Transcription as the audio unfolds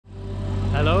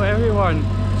Hello everyone!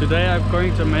 Today I'm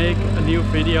going to make a new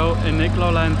video in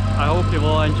Nigloland. I hope you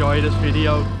will enjoy this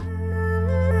video.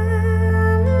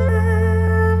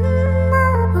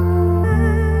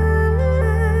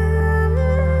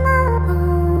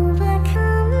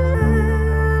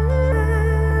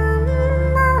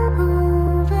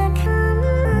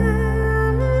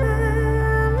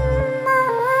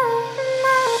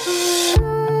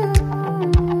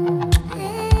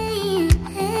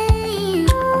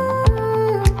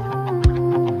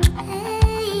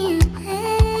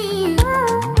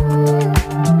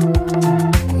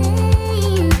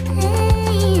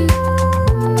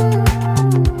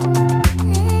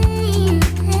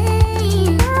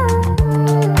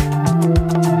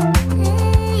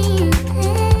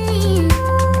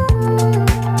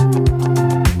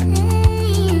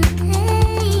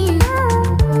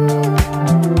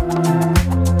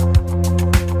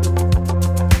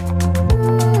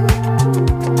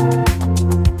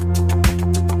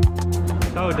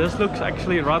 This looks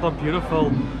actually rather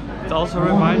beautiful. It also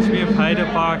reminds me of Heide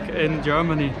Park in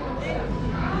Germany.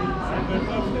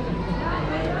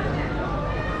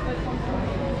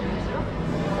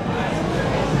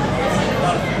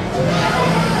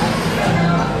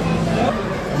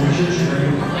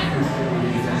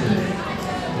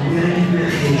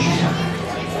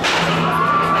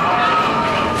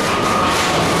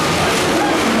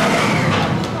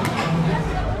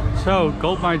 So,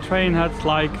 Gold Mine train had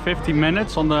like 50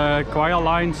 minutes on the Choir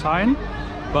line sign,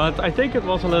 but I think it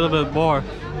was a little bit more.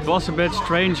 It was a bit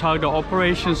strange how the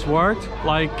operations worked.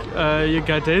 Like you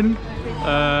get in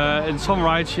some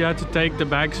rides you had to take the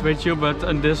bags with you, but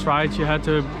in this ride you had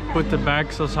to put the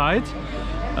bags aside.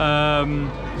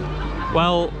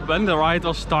 Well, when the ride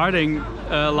was starting,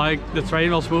 like the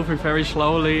train was moving very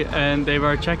slowly and they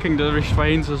were checking the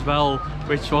restraints as well,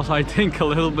 which was, I think, a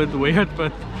little bit weird,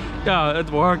 but yeah, it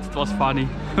worked. It was funny.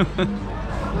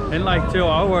 In like 2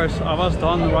 hours I was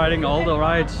done riding all the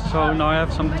rides, so now I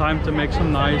have some time to make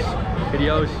some nice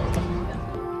videos.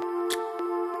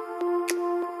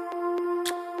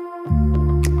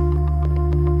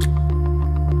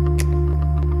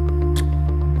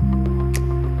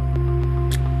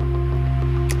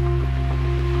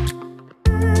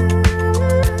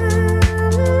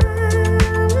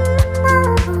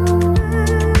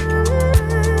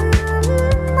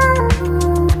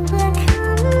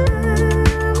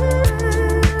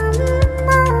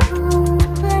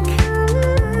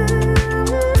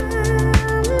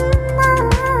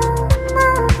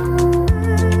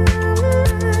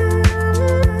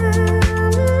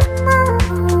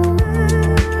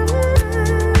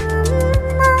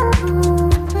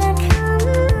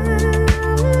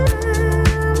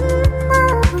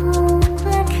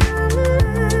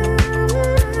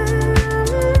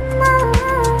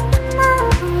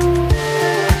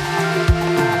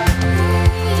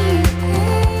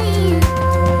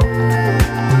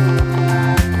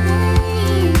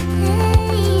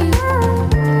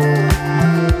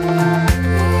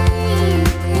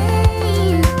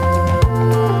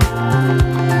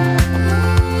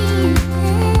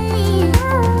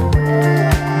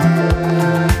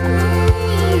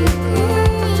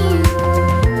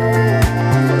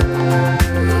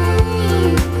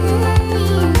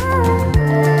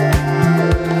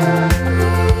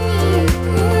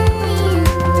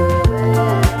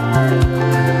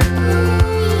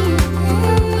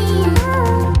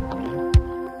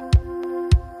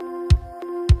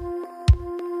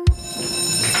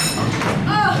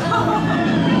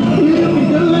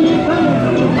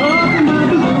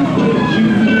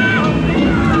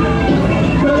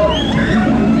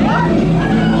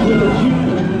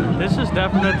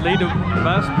 Definitely the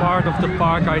best part of the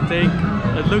park, I think.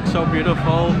 It looks so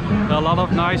beautiful. There are a lot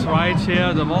of nice rides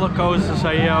here. The roller coasters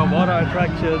are here, water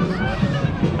attractions.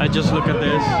 And just look at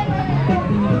this.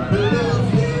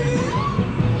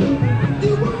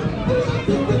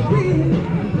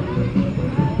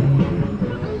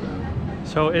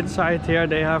 So inside here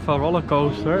they have a roller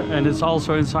coaster, and it's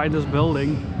also inside this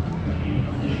building.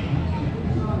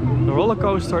 The roller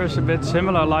coaster is a bit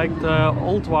similar like the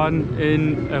old one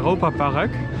in Europa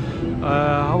Park.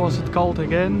 How was it called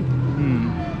again?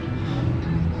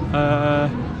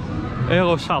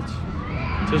 Eurosat.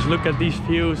 Just look at these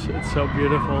views, it's so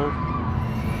beautiful.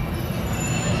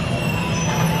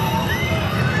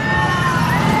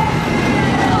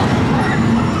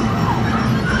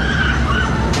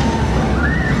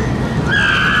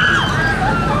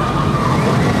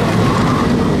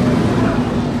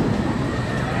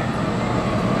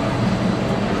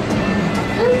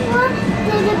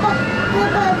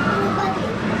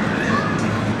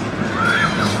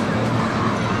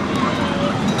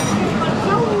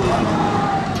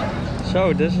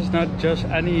 So this is not just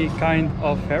any kind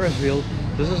of Ferris wheel.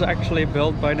 This is actually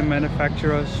built by the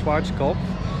manufacturer Schwarzkopf,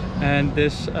 and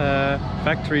this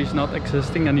factory is not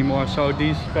existing anymore. So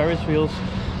these Ferris wheels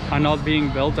are not being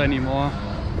built anymore.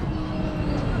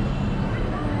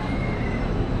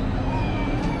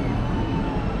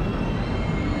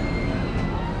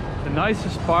 The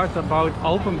nicest part about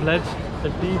Alpenblitz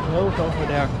is these hills over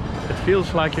there. It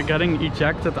feels like you're getting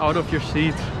ejected out of your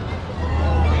seat.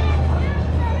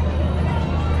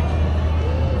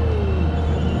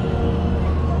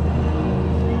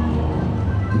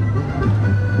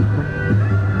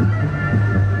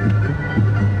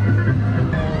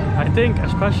 I think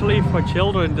especially for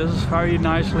children this is very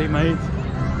nicely made.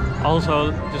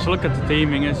 Also, just look at the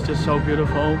theming, it's just so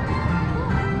beautiful.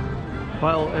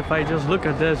 Well, if I just look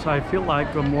at this, I feel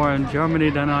like I'm more in Germany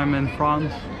than I'm in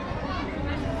France.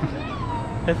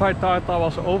 If I thought I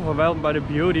was overwhelmed by the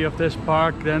beauty of this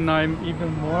park, then I'm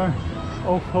even more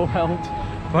overwhelmed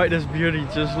by this beauty.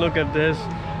 Just look at this.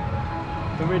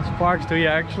 In which parks do you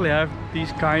actually have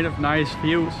these kind of nice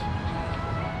views?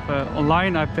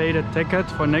 Online I paid a ticket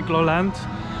for Nigloland.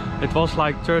 It was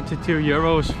like 32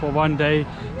 euros for one day.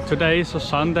 Today is a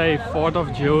Sunday, 4th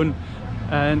of June,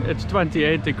 and it's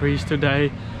 28 degrees today.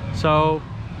 So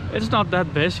it's not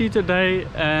that busy today,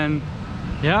 and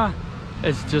yeah,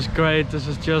 it's just great. This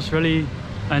is just really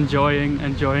enjoying.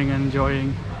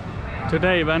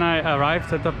 Today when I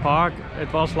arrived at the park,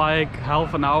 it was like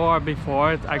half an hour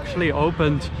before it actually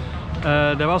opened.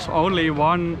 There was only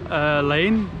one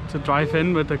lane to drive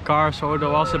in with the car, so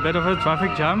there was a bit of a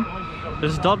traffic jam.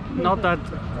 It's not that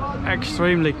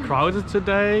extremely crowded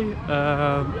today.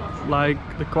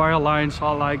 Like the choir lines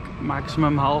are like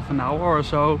maximum half an hour or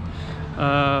so.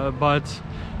 But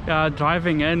yeah,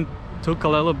 driving in took a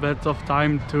little bit of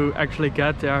time to actually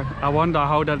get there. I wonder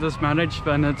how that is managed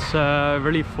when it's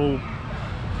really full.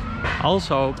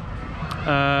 Also,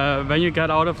 when you get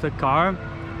out of the car,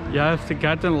 you have to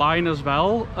get in line as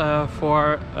well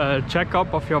for a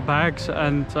checkup of your bags,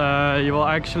 and you will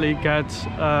actually get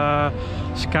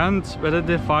scanned with a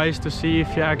device to see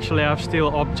if you actually have steel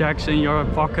objects in your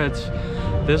pockets.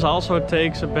 This also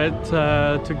takes a bit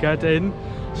to get in,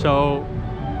 so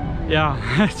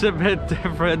yeah, it's a bit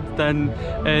different than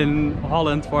in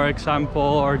Holland, for example,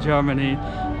 or Germany.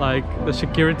 Like the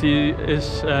security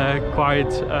is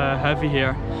quite heavy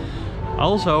here.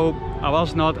 Also, I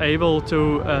was not able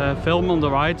to film on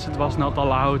the rides, it was not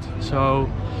allowed, so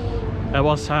it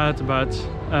was sad, but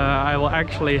I will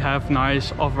actually have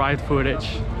nice off-ride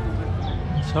footage.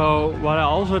 So what I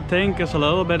also think is a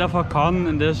little bit of a con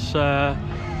in this,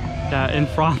 in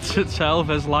France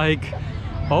itself, is like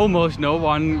almost no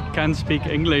one can speak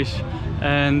English,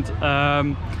 and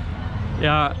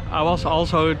yeah, I was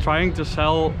also trying to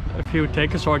sell a few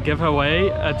tickets or give away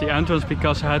at the entrance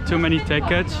because I had too many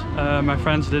tickets. My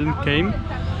friends didn't came.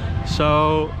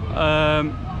 So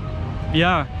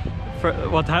yeah,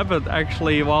 what happened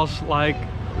actually was like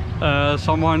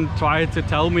someone tried to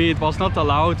tell me it was not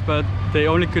allowed, but they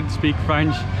only could speak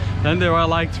French. Then there were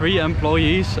like 3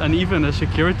 employees and even a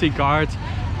security guard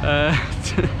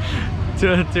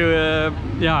to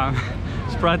yeah,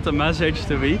 spread the message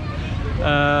to me.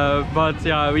 But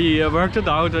yeah, we worked it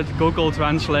out with Google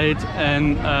Translate,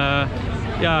 and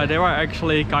yeah, they were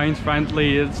actually kind,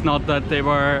 friendly. It's not that they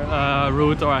were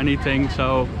rude or anything,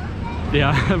 so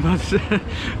yeah, but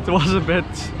it was a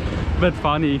bit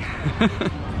funny.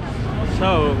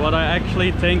 So what I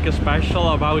actually think is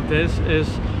special about this is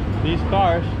these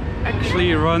cars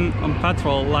actually run on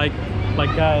petrol, like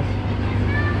gas.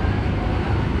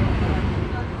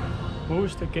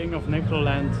 Who's the king of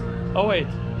Nigloland? Oh wait,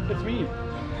 it's me.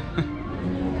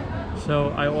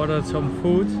 So I ordered some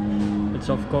food. It's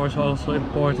of course also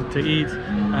important to eat,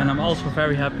 and I'm also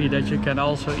very happy that you can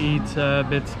also eat a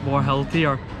bit more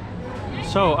healthier.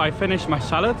 So I finished my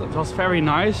salad. It was very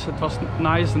nice. It was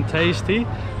nice and tasty,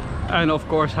 and of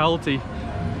course healthy.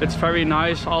 It's very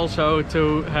nice also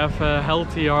to have a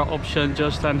healthier option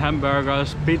just than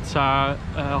hamburgers, pizza,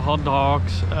 hot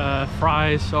dogs,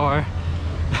 fries, or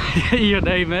you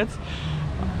name it.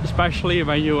 Especially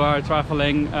when you are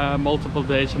traveling multiple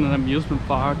days in an amusement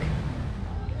park.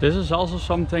 This is also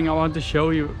something I want to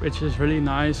show you, which is really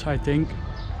nice, I think.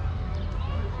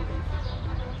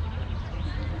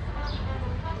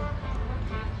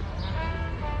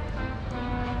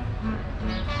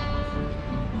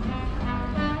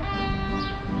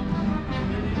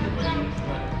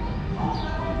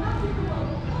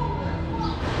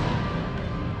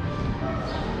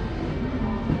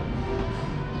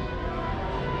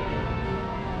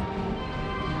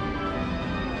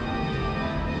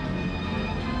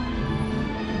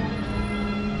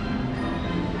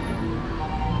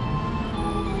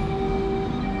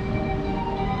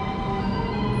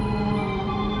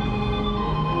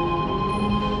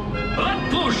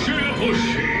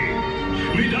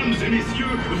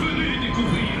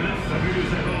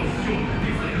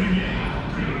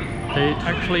 They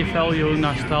actually value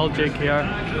nostalgic here.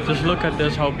 Just look at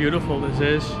this, how beautiful this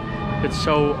is. It's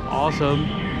so awesome.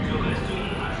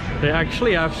 They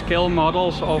actually have scale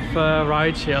models of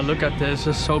rides here. Look at this,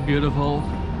 it's so beautiful.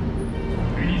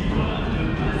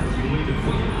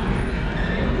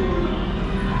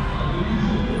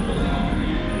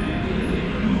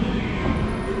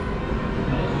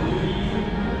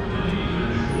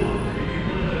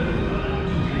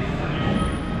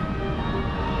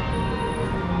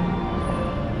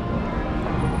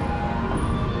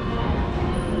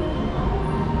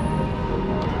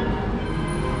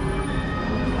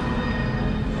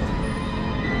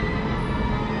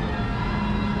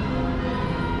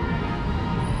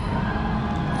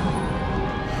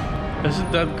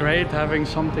 Isn't that great having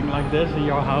something like this in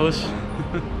your house?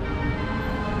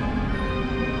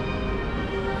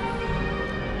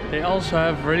 They also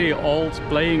have really old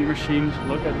playing machines.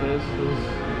 Look at this. This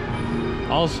is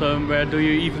awesome. Where do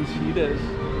you even see this?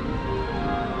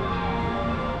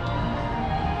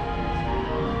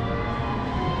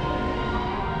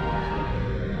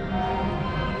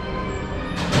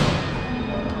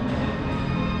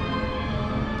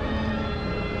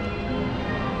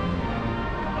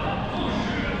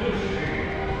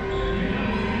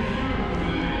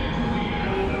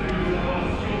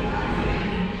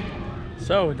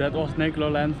 So that was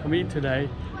Nigloland for me today.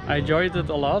 I enjoyed it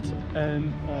a lot,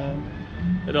 and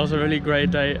it was a really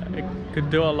great day. I could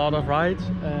do a lot of rides,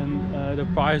 and the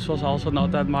price was also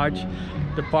not that much.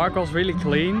 The park was really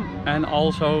clean and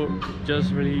also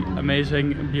just really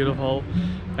amazing and beautiful.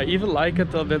 I even like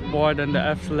it a bit more than the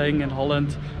Efteling in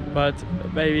Holland, but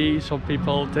maybe some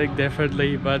people think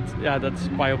differently, but yeah, that's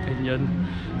my opinion.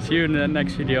 See you in the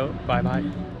next video. Bye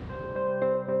bye.